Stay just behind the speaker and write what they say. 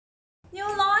New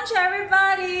launch,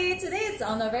 everybody! Today it's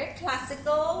on a very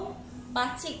classical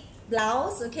batik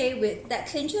blouse, okay, with that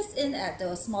clinches in at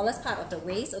the smallest part of the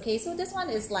waist, okay. So this one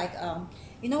is like,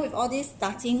 with all this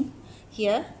darting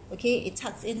here, okay, it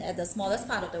tucks in at the smallest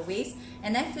part of the waist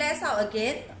and then flares out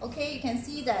again, okay. You can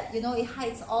see that, it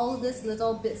hides all these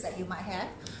little bits that you might have.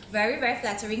 Very, very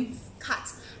flattering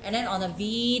cut. And then on a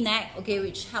V neck, okay,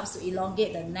 which helps to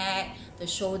elongate the neck, the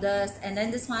shoulders. And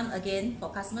then this one again for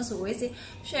customers who always say,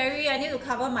 Sherry, I need to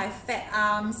cover my fat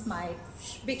arms, my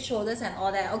big shoulders and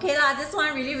all that. Okay lah, this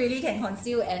one really can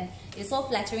conceal and it's so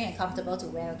flattering and comfortable to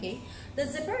wear, okay. The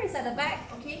zipper is at the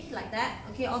back, okay, like that,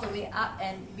 okay, all the way up,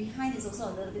 and behind is also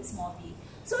a little bit small V.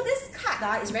 So this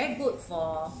cut is very good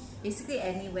for basically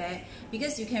anywhere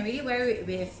because you can really wear it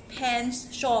with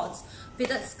pants, shorts,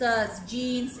 fitted skirts,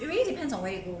 jeans. It really depends on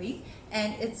where you're going,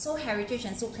 and it's so heritage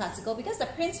and so classical because the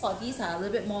prints for these are a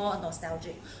little bit more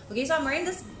nostalgic. Okay, so I'm wearing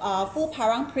this full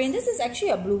parang print. This is actually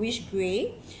a bluish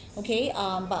grey, okay,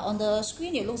 but on the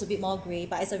screen it looks a bit more grey,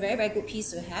 but it's a very good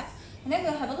piece to have. And then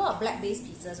we'll have a lot of black base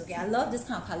pieces, okay. I love this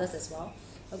kind of colors as well.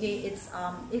 Okay,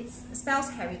 it spells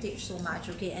heritage so much,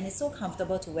 okay, and it's so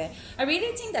comfortable to wear. I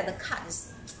really think that the cut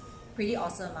is pretty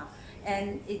awesome,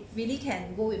 and it really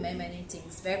can go with many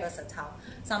things. Very versatile,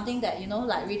 something that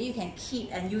like really you can keep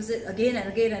and use it again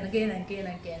and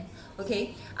again.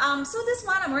 Okay, so this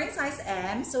one I'm wearing size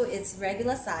M, so it's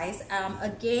regular size.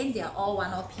 Again, they are all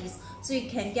one-off piece, so you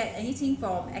can get anything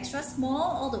from extra small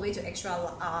all the way to extra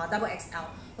double XL.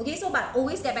 Okay, so but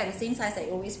always get back the same size that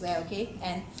you always wear, okay,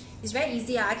 and it's very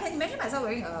easy. I can imagine myself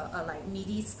wearing a like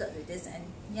midi skirt with this, and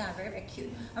yeah, very cute.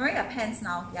 I'm wearing a pants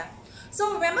now, yeah.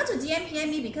 So remember to DM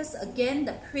me because again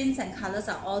the prints and colors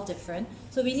are all different.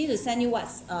 So we need to send you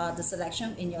what's the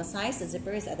selection in your size. The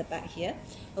zipper is at the back here,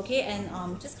 okay.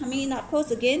 And just coming in up close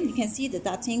again, you can see the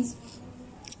dartings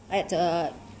at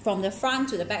from the front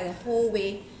to the back the whole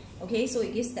way. Okay, so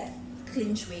it gives that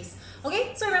clinch waist.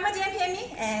 Okay, so remember DM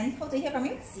me and hope to hear from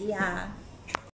you. See ya.